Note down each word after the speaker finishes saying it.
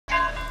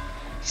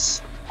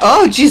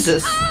Oh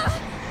Jesus!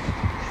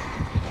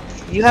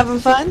 You having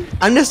fun?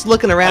 I'm just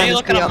looking around. Why are you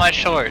looking at my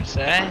shorts,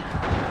 eh?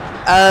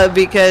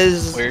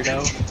 Because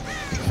weirdo.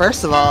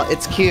 First of all,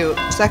 it's cute.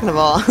 Second of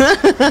all,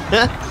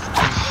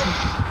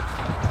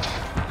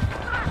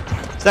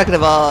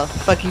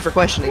 fuck you for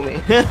questioning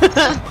me.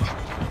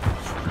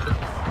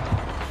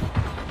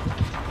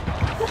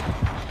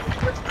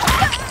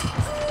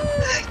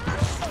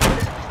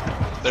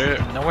 They're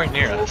nowhere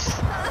near us.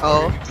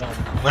 Oh.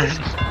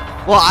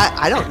 Well,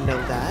 I don't know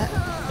that.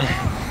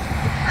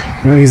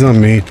 No, he's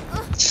on me.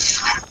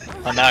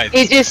 Oh, no,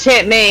 he just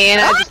hit me, and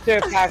I just threw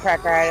a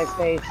firecracker at his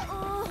face.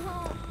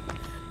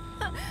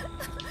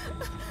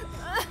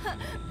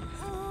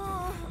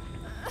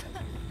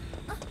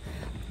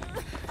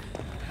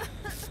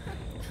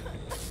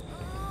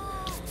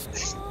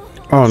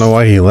 I don't know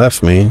why he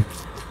left me.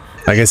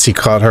 I guess he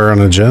caught her on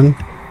a gen.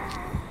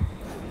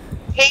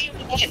 He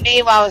hit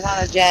me while I was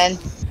on a gen.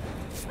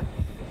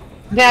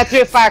 Then I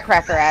threw a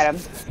firecracker at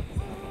him.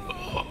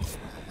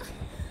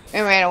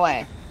 And ran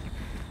away.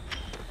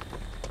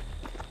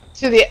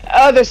 To the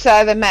other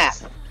side of the map.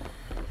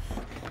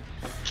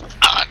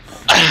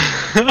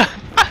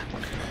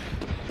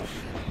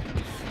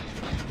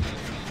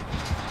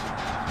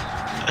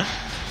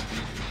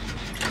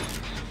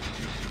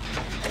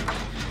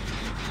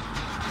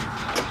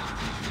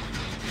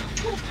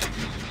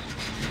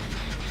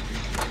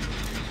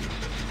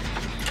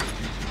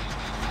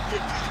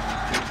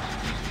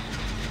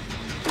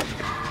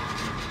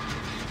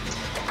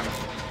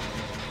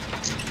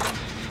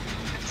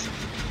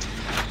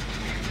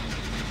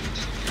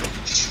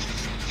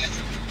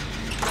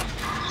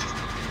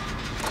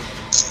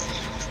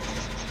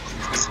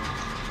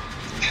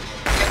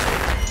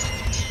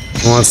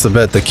 Wants to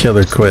bet the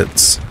killer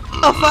quits.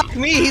 Oh fuck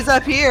me, he's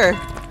up here.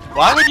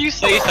 Why would you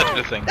say such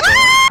a thing?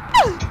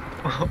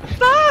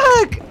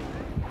 Fuck!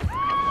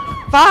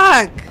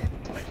 Fuck!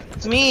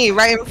 Me,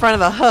 right in front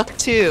of a hook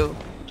too.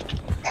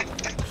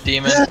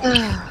 Demon,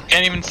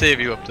 can't even save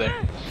you up there.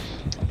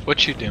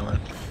 What you doing?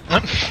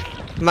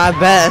 My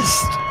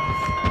best.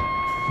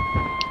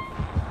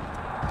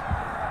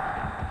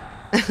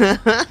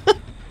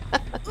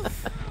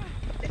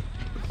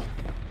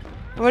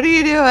 What are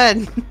you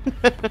doing?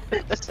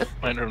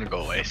 I'm gonna go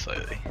away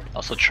slightly.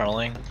 Also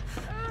trolling.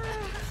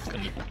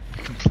 Gonna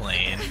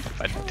complain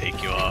if I didn't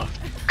take you off.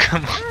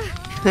 Come on.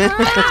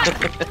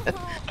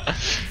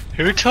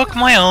 Who took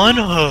my on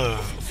hook?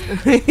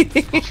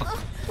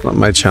 Not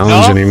my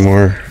challenge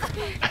anymore.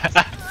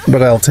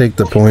 But I'll take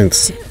the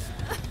points.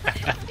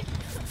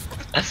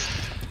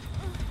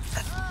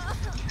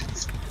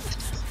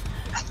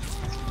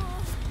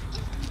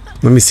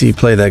 Let me see you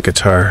play that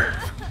guitar.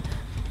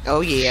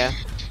 Oh yeah.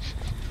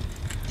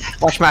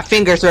 Watch my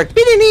fingers work.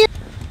 She's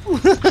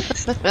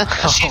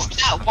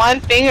got one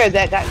finger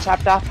that got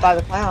chopped off by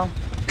the clown.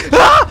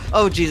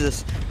 Oh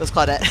Jesus, let's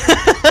call that.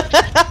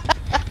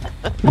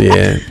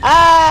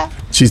 Yeah.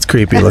 She's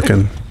creepy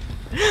looking.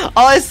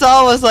 All I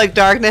saw was like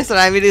darkness, and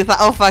I immediately thought,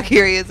 "Oh fuck,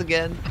 here he is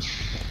again."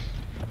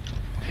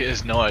 He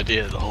has no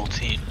idea the whole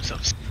team is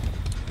upset.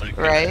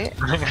 Right.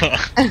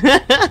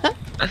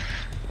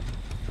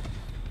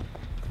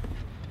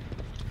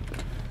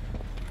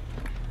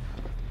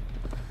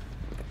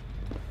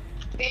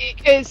 You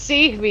could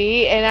see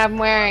me, and I'm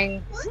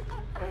wearing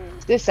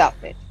this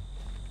outfit.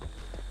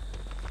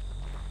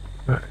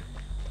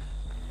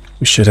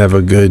 We should have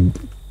a good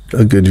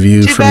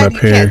view Too from bad up you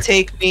here. can't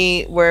take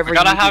me wherever. We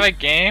gotta you have a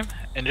game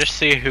and just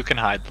see who can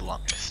hide the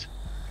longest.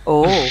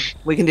 Oh,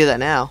 we can do that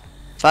now.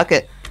 Fuck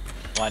it.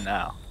 Why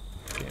now?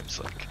 Game's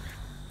like.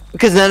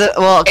 Because none of,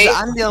 well, cause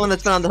I'm the only one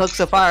that's been on the hook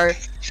so far.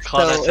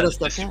 Claudia So it'll has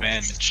still count.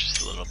 disadvantage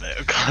just a little bit.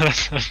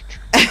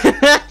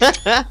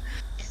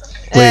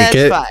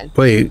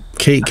 Wait,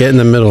 Kate, get in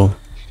the middle.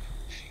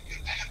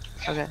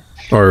 Okay.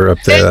 Or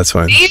up there, that's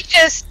fine. You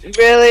just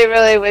really,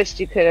 really wished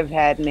you could have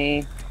had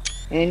me,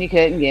 and you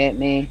couldn't get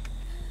me.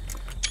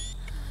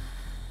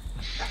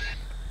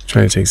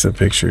 Trying to take some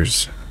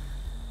pictures.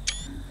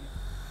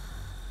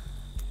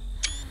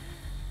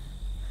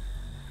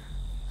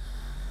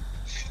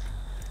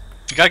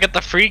 You gotta get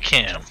the free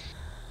cam.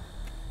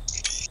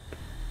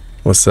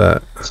 What's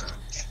that?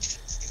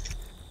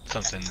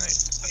 Something like.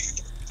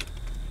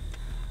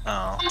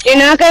 Oh. You're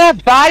not gonna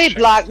body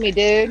block me,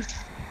 dude.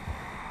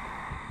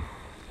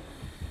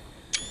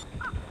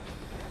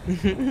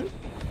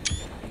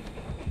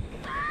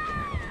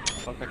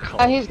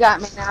 Oh, he's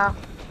got me now.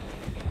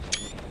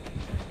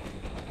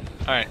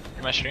 Alright,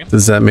 my stream.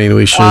 Does that mean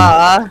we should?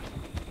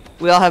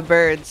 We all have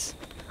birds.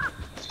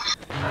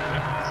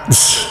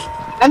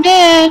 I'm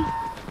in.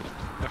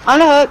 On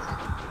the hook.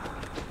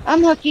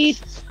 I'm hooky.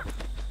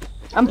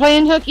 I'm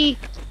playing hooky.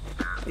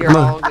 You're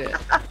all good.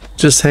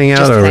 Just hang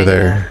out over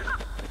there.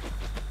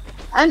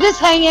 I'm just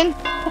hanging.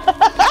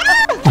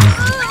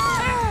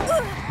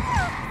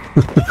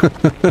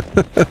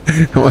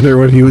 I wonder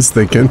what he was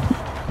thinking.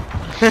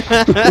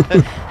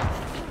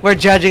 We're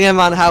judging him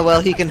on how well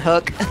he can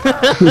hook.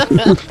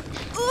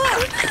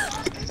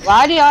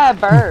 Why do y'all have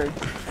birds?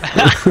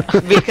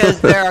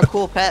 Because there are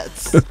cool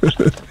pets.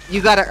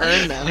 You gotta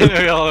earn them.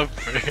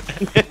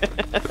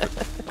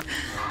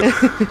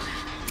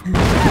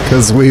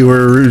 Because we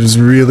were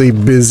really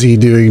busy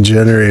doing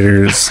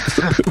generators.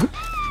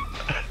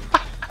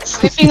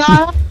 Sleeping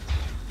on them?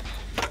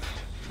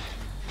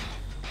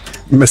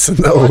 Missing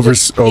the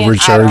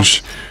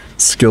overcharge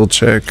skill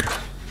check.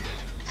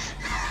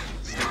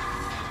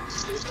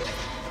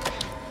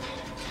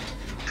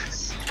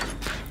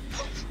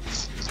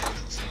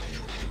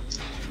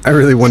 I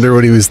really wonder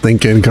what he was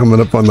thinking coming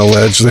up on the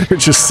ledge there,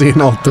 just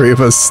seeing all three of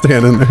us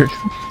standing there.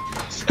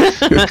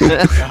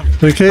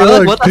 Like, hey,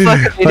 look, what the fuck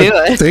are they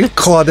doing? I think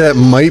Claudette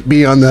might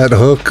be on that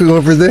hook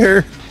over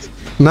there.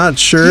 Not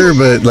sure,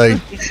 but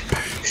like,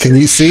 can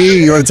you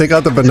see? You want to take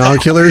out the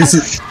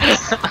binoculars?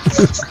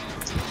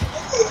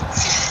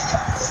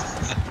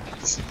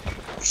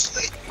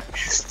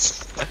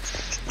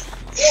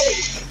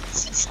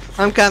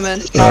 I'm coming.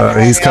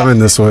 He's coming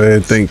this way, I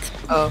think.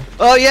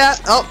 Oh yeah.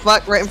 Oh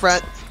fuck! Right in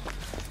front.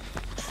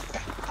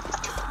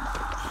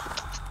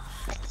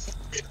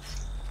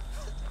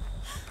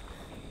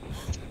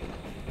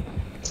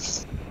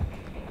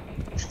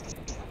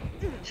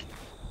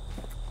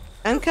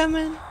 I'm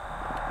coming.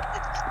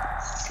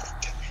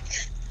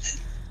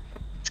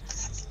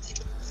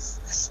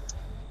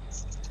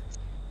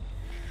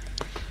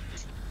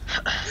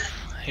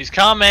 He's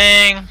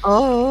coming!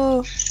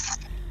 Oh.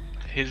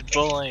 He's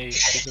bully.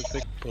 He's a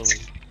big bully.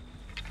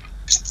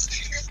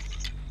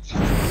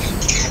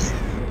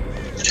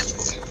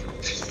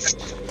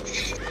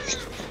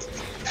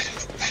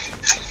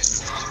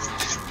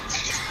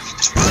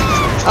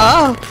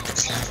 Oh.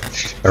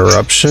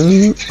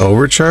 Eruption?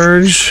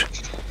 Overcharge?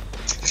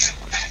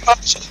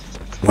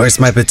 Where's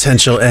my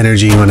potential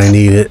energy when I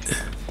need it?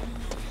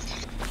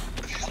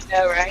 I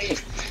know,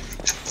 right?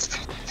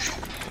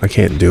 I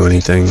can't do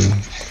anything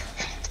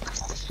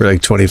for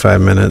like 25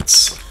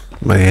 minutes.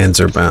 My hands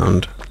are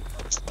bound.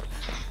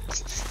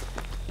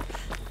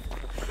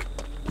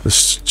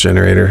 This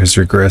generator has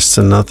regressed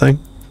to nothing.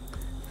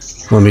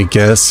 Let me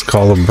guess,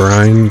 call a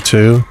brine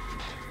too.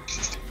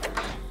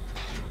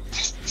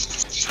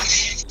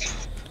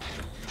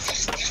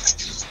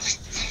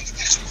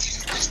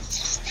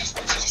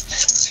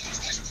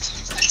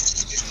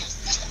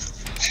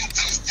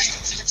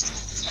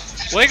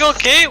 Wiggle,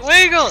 Kate,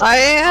 wiggle! I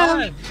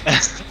am.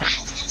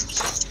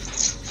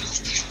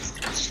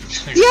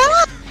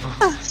 Yeah.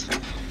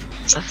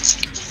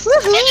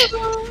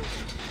 Woohoo!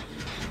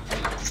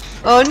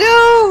 Oh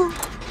no!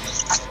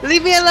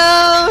 Leave me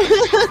alone!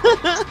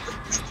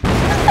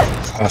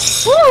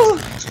 Woo!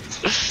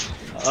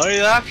 Oh,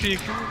 you after you.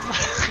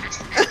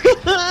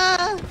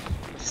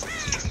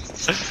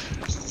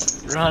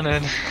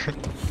 Running.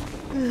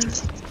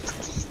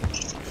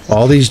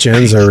 All these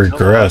gens are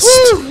regressed.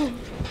 Woo!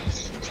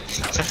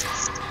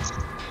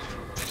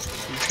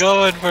 He's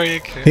going for you,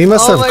 kid. He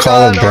must have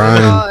called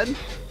Brian. God.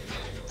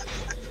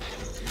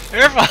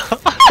 Careful!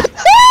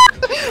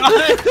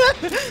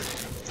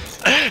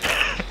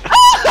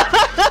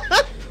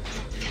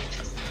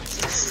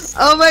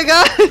 Oh my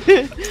god!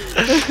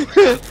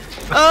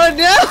 Oh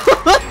no!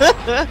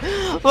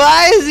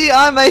 Why is he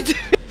on my dick?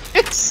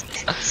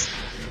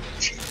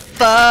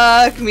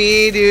 Fuck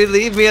me, dude.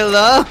 Leave me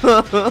alone.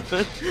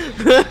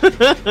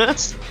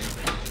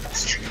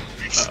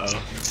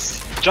 Uh-oh.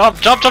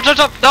 Jump, jump, jump, jump,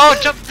 jump! No,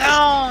 jump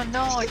down!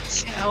 No, I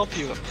can't help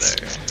you up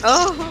there.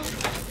 Oh.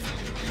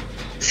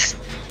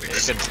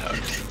 Good talk.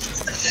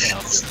 Can't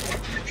help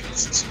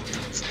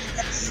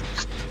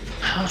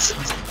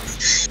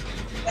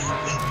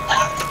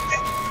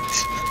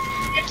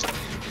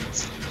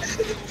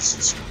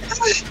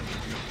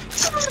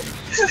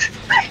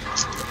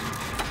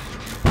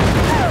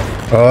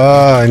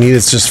Oh, I need to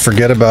just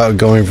forget about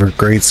going for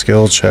great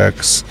skill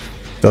checks.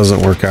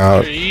 Doesn't work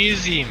out. You're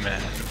easy,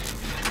 man.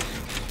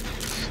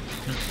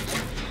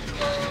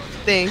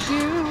 Thank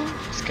you.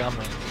 It's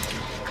coming.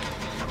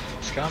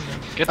 It's coming.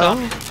 Get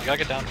down. You gotta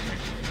get down from here.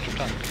 Jump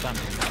down, get down.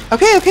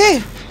 Okay,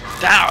 okay.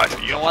 Down!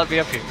 You don't want to be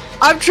up here.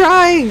 I'm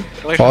trying.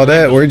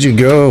 Claudette, where'd you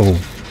go?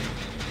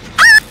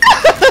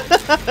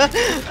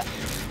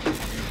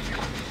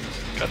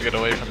 Gotta get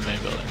away from the main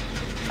building.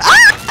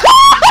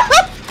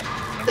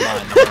 Never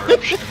mind, no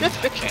eruptions.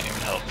 I can't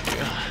even help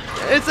you.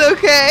 It's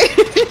okay.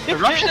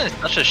 Eruption is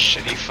such a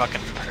shitty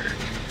fucking perk.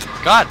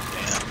 God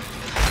damn.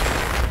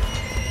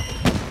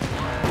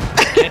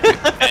 Can't do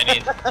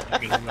anything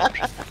with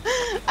eruption.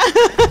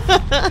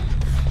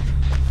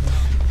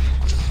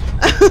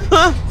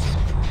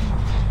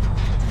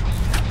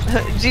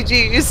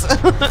 GG's.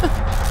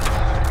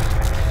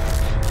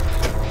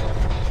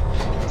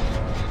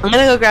 I'm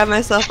gonna go grab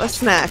myself a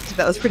snack.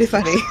 That was pretty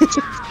funny.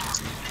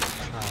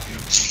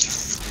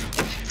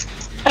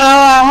 Oh,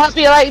 I hope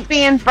you like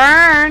being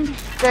burned,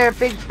 there,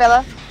 big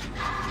fella.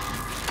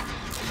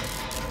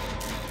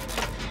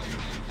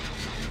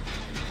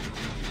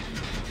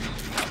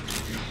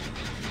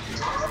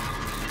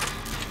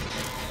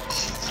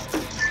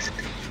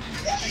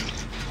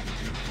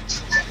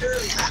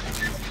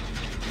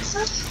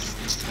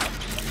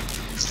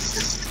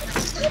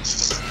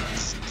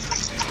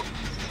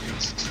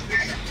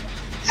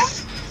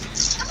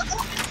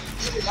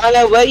 I don't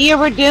know what you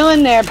were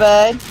doing there,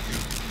 bud.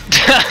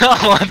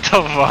 What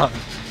the fuck?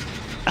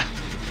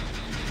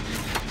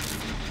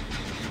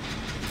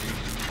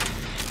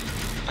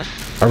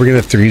 Are we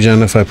gonna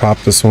 3-gen if I pop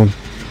this one?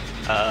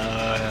 No,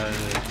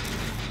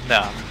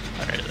 not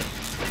really.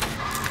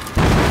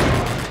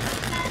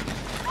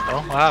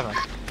 Oh, what happened?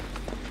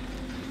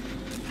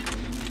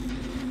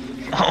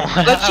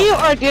 Oh, What you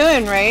are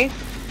doing, Ray?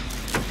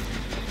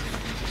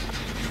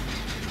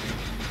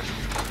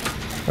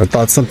 I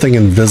thought something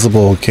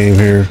invisible came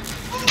here.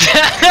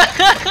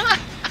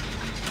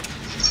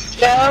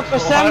 No, for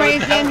some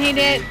reason he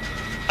didn't.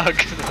 Oh,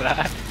 cause of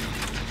that.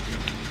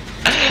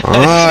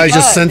 Ah, I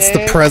just What, sensed the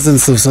dude?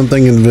 presence of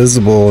something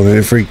invisible and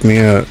it freaked me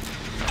out.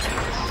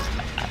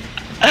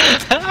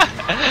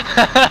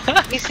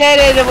 He set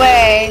it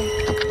away.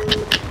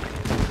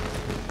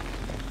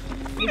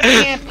 He's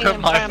camping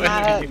in My front of my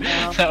hut funny.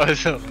 now. That was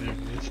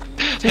hilarious.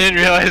 I didn't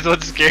realize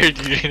what scared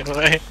you in a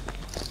way.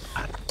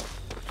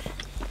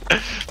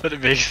 But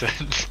it makes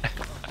sense. I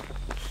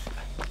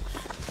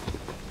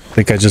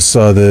think I just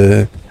saw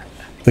the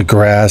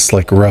grass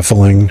like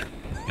ruffling.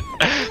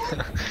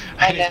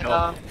 I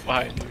know.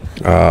 Behind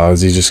you.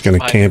 Is he just gonna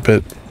camp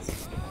it?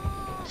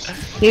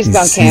 He's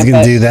gonna He's camp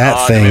gonna it. do that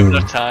Oh, do we have thing.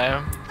 enough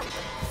time?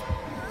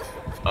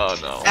 Oh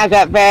no. I've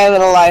got very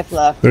little life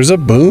left. There's a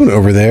boon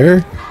over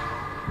there.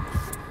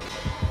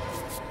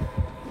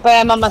 But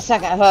I'm on my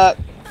second hook.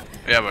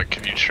 Yeah, but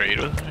can you trade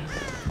with her?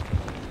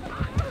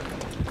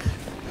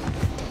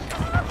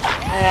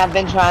 And I've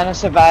been trying to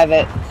survive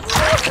it.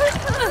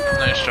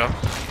 Nice job.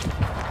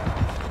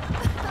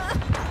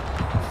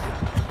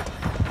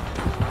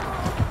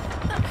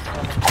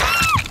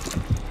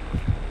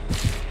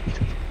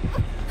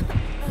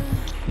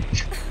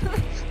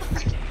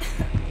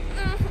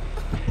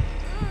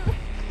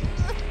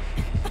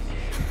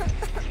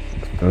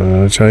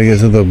 Try to get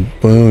to the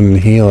boon and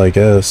heal, I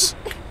guess.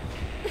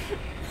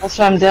 That's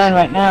what I'm doing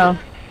right now.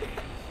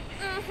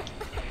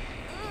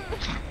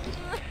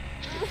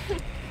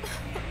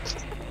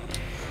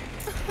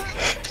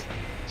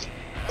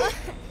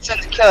 It's in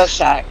the kill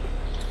shack.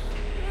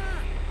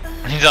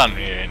 He's on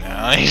me right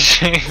now. He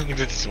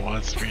just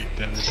wants me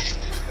dead.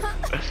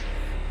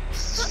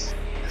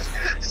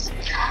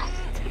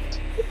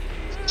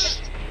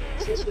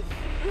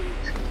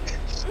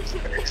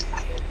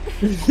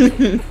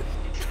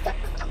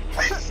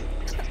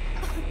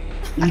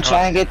 I'm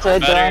trying to get to the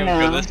door Go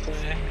now. this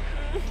way.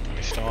 Let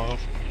me stop.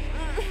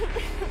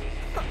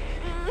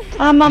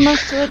 I'm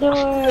almost to the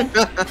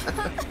door.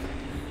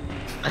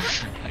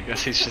 I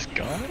guess he's just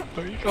gone.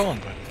 Where are you going,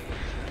 buddy?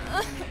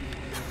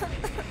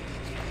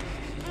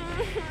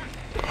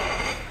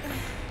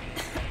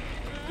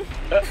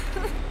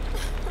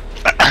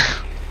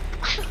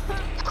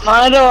 I'm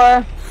on the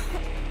door.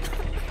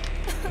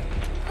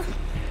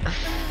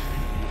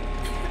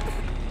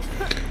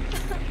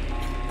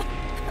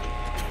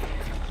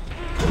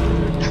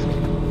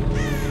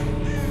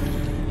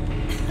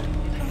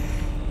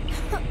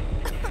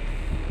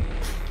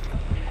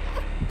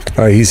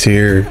 Oh, he's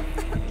here.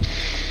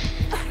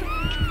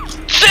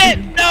 Shit!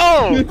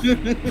 No!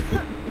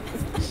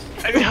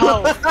 I need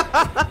help.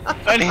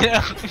 I need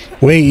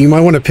help. Wait, you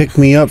might want to pick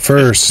me up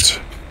first.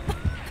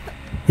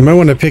 You might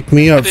want to pick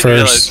me I up didn't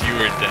first. realize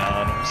you were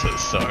down. I'm so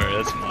sorry.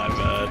 That's my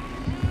bad.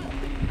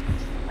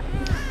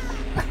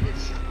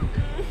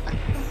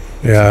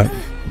 Yeah.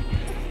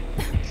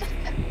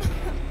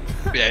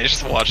 Yeah, he's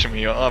just watching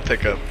me. I'll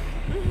pick up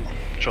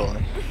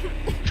trolling.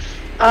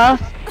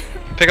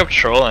 Pick up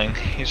trolling.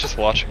 He's just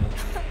watching.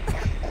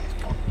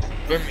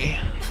 Where me?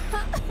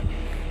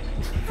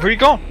 Where are you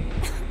going?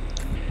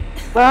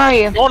 Where are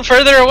you? Going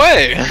further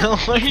away.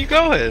 Where are you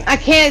going? I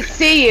can't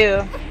see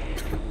you.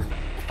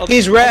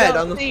 He's I red don't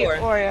on the see floor. it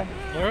for you.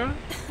 Laura?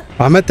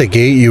 I'm at the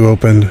gate you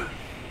opened.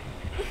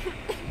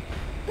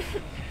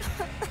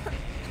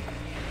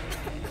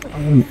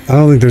 I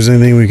don't think there's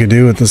anything we could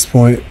do at this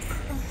point.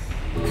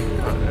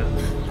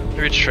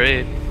 Maybe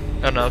trade.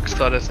 Oh no, because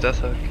thought it's death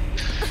hook.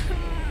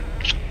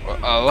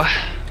 Oh.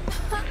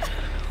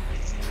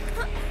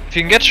 If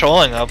you can get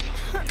trolling up,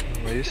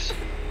 at least.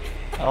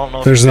 I don't know.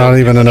 If There's you'll be not able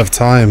even to- enough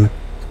time.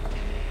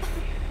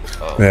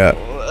 Oh. Yeah.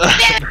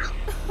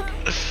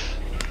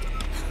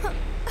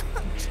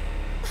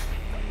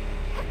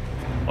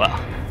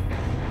 Wow.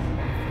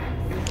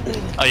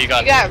 Oh, you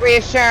got. You got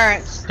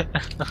reassurance.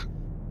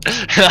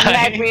 You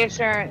had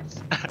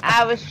reassurance.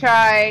 I was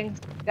trying.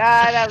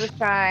 God, I was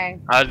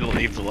trying. I'd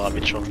leave the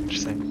lobby trolling.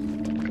 Just saying.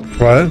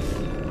 What?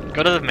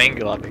 Go to the main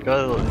lobby.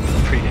 Go to the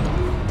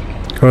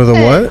pregame. Go to the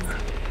what?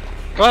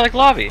 Go to like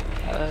lobby.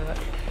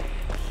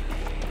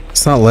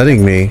 It's not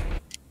letting me.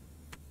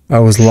 I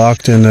was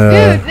locked in Dude,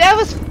 that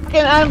was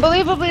fucking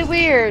unbelievably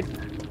weird.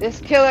 This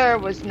killer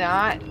was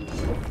not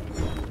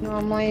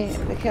normally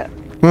the killer.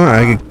 Well,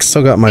 I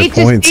still got my He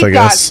points, just I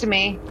guess. de-doxed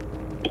me.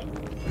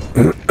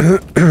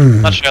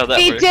 Not sure how that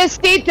He works.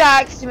 just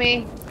de-doxed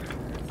me.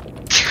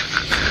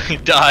 He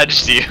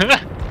dodged you.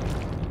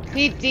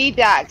 He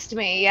de-doxed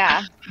me,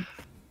 yeah.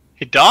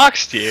 He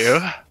doxed you.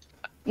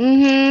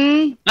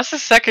 Mm-hmm. That's the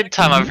second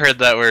time I've heard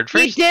that word.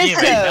 First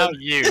teammate, now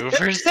discoed. you.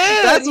 First.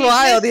 That's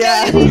wild,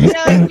 yeah. He's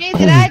telling me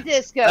that I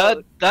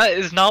discoed. That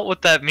is not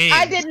what that means.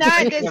 I did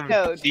not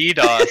discode.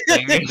 DDoS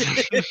thing.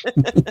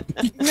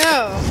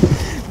 No.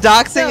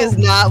 Doxing is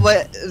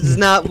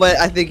not what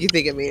I think you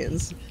think it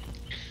means.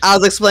 I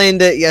was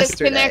explained it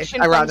yesterday.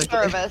 Disconnection Ironically.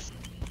 from service.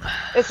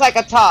 It's like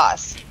a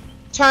toss.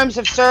 Terms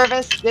of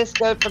service,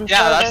 discode from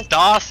Yeah, service. that's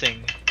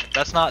DOSing.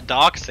 That's not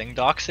doxing.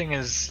 Doxing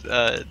is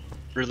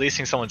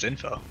releasing someone's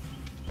info.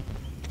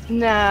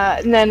 No.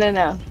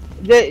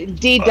 The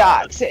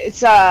DDoS.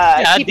 It's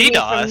Yeah, keeping me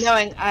DDoS. from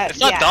knowing. It's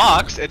not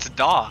dox. It's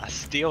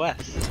DOS.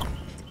 DOS.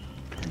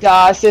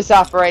 DOS is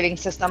operating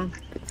system.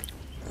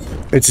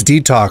 It's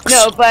detox.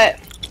 No, but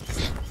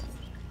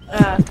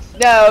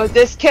no,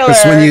 this killer.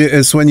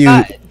 It's when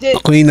you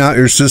clean out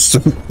your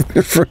system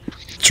for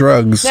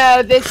drugs.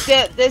 No, this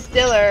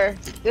killer,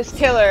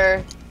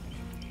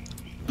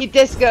 he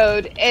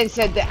discoed and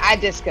said that I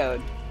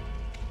discoed.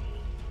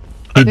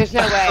 There's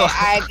no way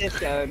I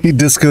discoed. He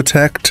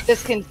discothequed.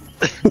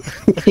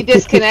 He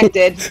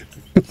disconnected.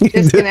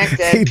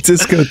 Disconnected. He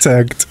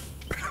discothequed.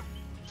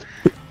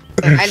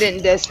 I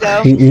didn't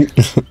disco.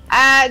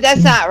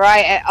 That's not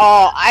right at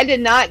all. I did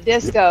not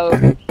disco.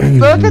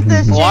 Look at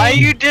this. Why are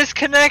you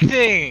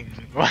disconnecting?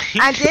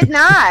 I did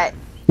not.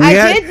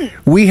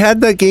 We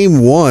had that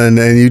game won,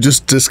 and you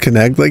just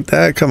disconnect like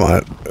that? Come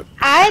on.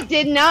 I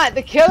did not.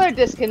 The killer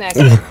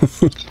disconnected.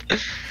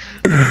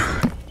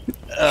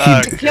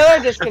 The killer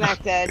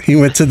disconnected. He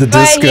went to the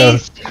disco.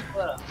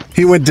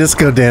 He went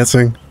disco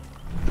dancing.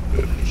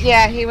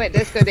 Yeah, he went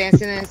disco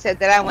dancing and said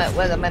that I went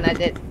with him, and I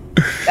didn't.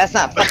 That's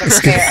not fucking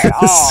fair at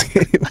all.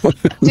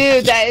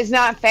 Dude, that is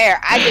not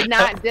fair. I did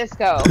not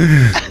disco.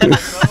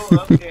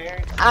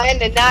 I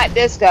did not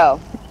disco.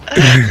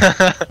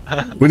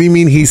 What do you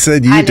mean he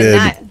said you did?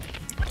 Not.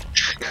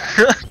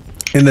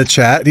 In the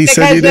chat, he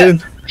said you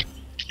did?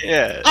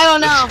 Yeah. I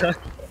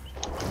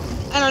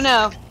don't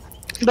know.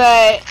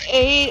 But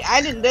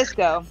I didn't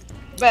disco.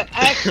 But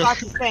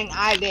Xbox is saying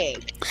I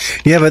did.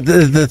 Yeah, but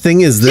the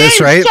thing is this,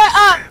 right? Shut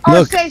up!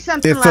 Look, say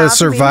something if loud a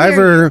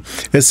survivor,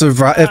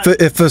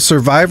 if a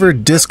survivor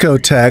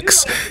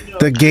discotheques,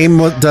 the game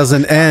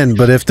doesn't end.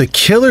 But if the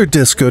killer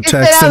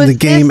discotheques, then the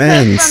game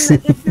ends. They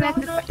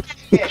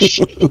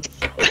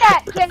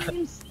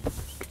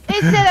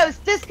said I was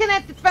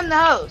disconnected from the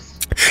host.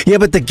 Yeah,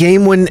 but the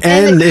game wouldn't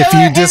end if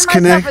you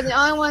disconnect. And myself are the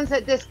only ones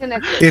that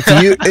disconnected.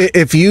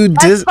 If you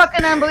That's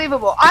fucking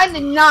unbelievable. I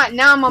did not.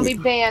 Now I'm gonna be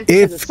banned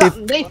because of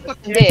something they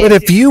fucking did. But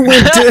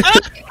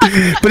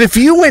if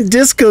you went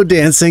disco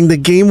dancing, the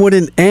game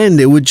wouldn't end.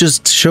 It would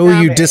just show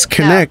you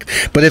disconnect.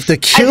 No. But if the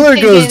killer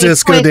goes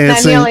disco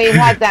dancing, I nearly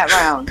had that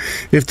round.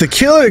 If the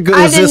killer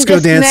goes disco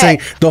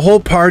dancing, the whole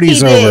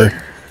party's over.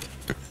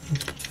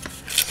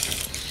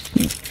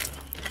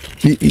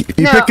 You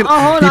picking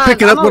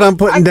up what I'm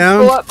putting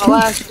down? Pull up my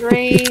last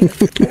screen.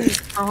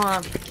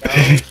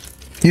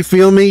 You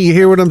feel me? You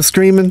hear what I'm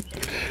screaming?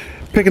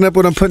 Picking up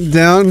what I'm putting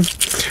down.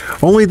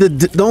 Only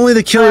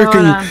the killer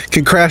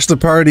can crash the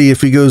party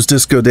if he goes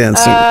disco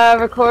dancing.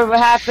 Record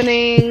what's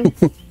happening.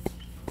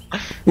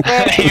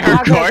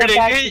 Recording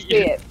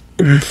it.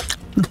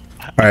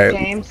 All right,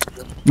 James.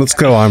 Let's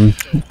go on.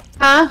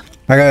 Huh?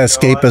 I gotta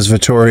escape as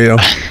Vittorio.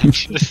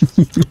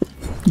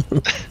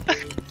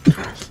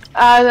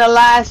 The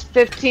last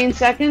 15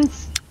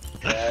 seconds?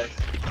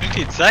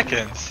 15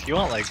 seconds? You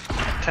want like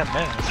 10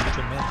 minutes,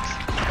 15 minutes.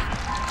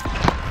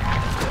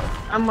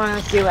 I'm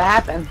gonna see what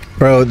happened.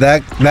 Bro,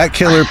 that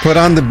killer put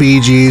on the Bee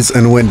Gees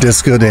and went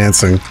disco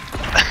dancing.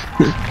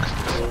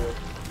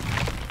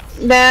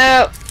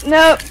 No,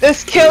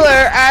 this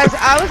killer, as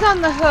I was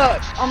on the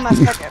hook, on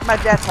my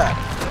death hook.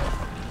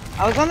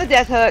 I was on the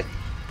death hook.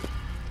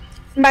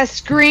 My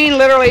screen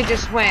literally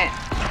just went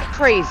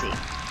crazy.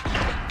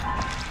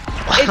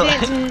 It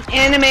didn't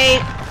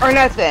animate or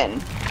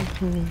nothing.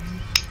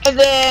 And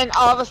then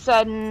all of a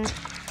sudden,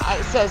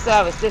 it says that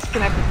I was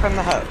disconnected from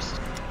the host.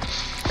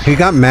 He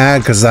got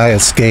mad because I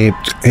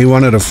escaped. He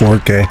wanted a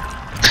 4K.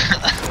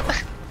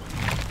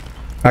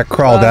 I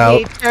crawled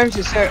out.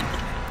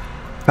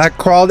 I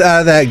crawled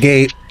out of that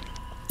gate,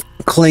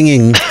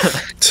 clinging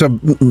to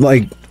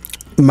like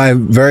my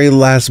very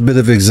last bit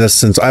of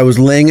existence. I was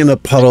laying in a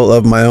puddle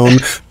of my own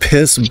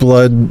piss,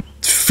 blood,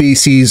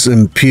 feces,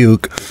 and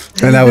puke,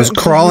 and I was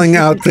crawling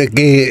out the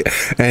gate,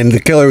 and the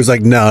killer was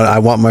like, no, I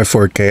want my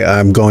 4K.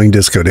 I'm going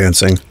disco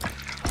dancing.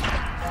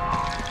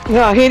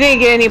 No, he didn't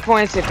get any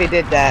points if he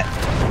did that.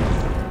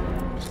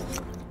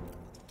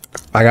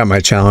 I got my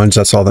challenge.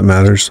 That's all that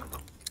matters.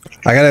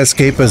 I gotta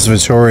escape as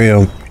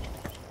Vittorio.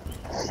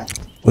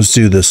 Let's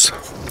do this.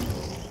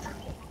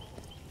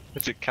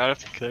 Does it count if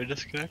the killer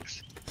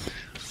disconnects?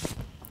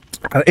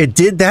 It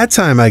did that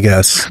time, I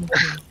guess.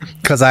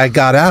 Because I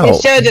got out.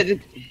 It showed that.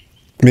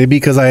 Maybe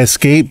because I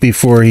escaped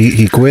before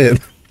he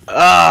quit.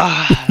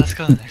 Let's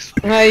go to the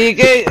next one. No, you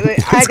good.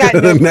 I got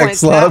no the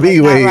next points. lobby.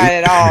 Wait. Not right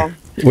at all.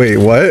 Wait,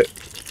 what?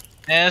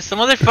 And some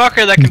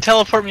motherfucker that can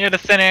teleport me out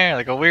of thin air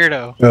like a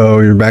weirdo. Oh,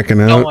 you're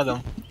backing out? Done with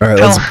him. Alright,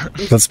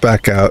 let's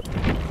back out.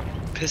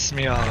 Piss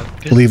me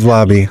off. Leave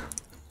lobby.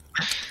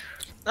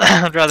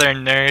 I'd rather a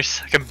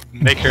nurse. I can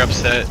make her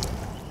upset.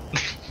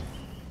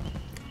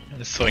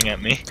 And swing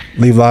at me.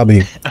 Leave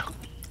lobby.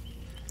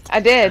 I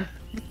did.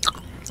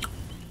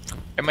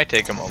 It might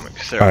take a moment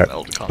because they're Alright, on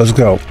old let's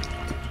go.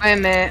 Wait a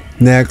minute.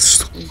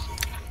 Next.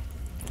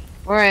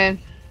 We're in.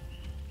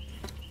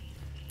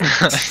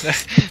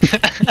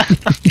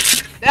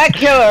 That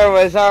killer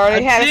was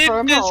already had it for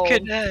a mold.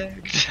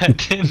 Disconnect. I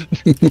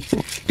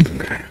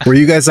didn't. Were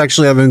you guys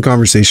actually having a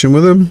conversation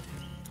with him?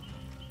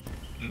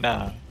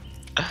 Nah.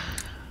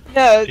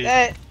 No,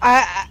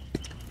 I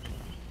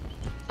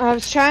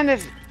was trying to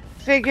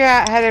figure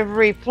out how to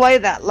replay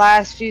that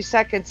last few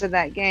seconds of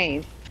that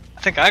game.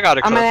 I think I got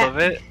a clip of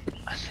it.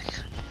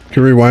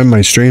 Can you rewind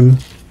my stream?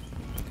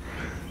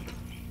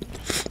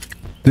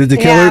 Did the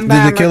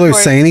killer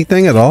say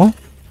anything at all?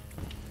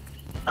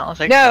 I don't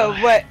think No,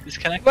 so.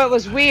 what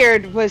was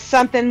weird was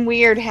something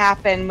weird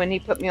happened when he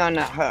put me on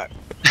that hook.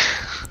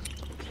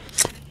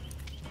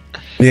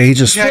 Yeah, he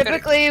just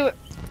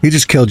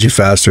killed you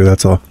faster,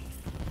 that's all.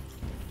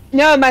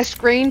 No, my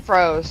screen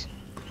froze.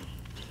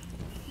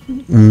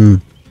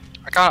 Mm.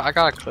 I got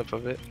a clip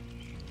of it.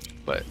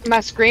 But My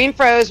screen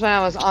froze when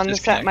I was on the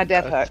set my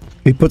death hook.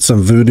 He put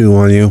some voodoo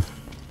on you.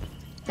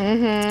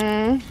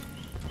 Mm-hmm.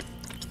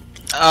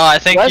 Oh, I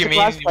think you mean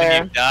when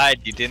player. you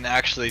died, you didn't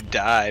actually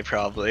die,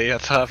 probably.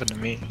 That's what happened to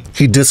me.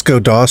 He disco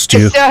DOS'd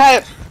you. Still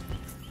had...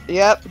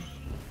 Yep.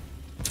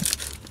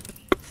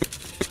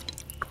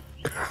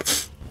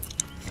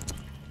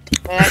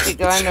 And I could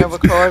go in there and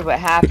record what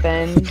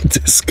happened.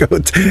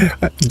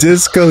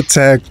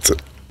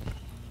 Discothequed.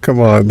 Come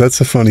on, that's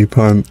a funny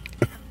pun.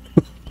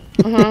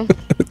 Mm-hmm.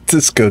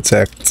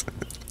 Discothequed.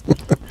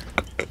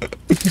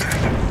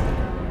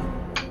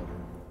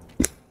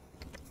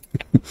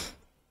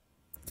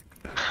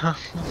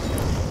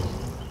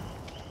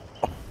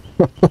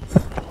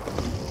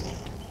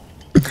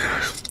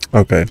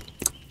 Okay.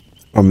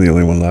 I'm the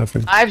only one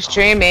laughing. Live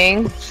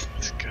streaming. This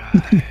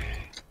guy.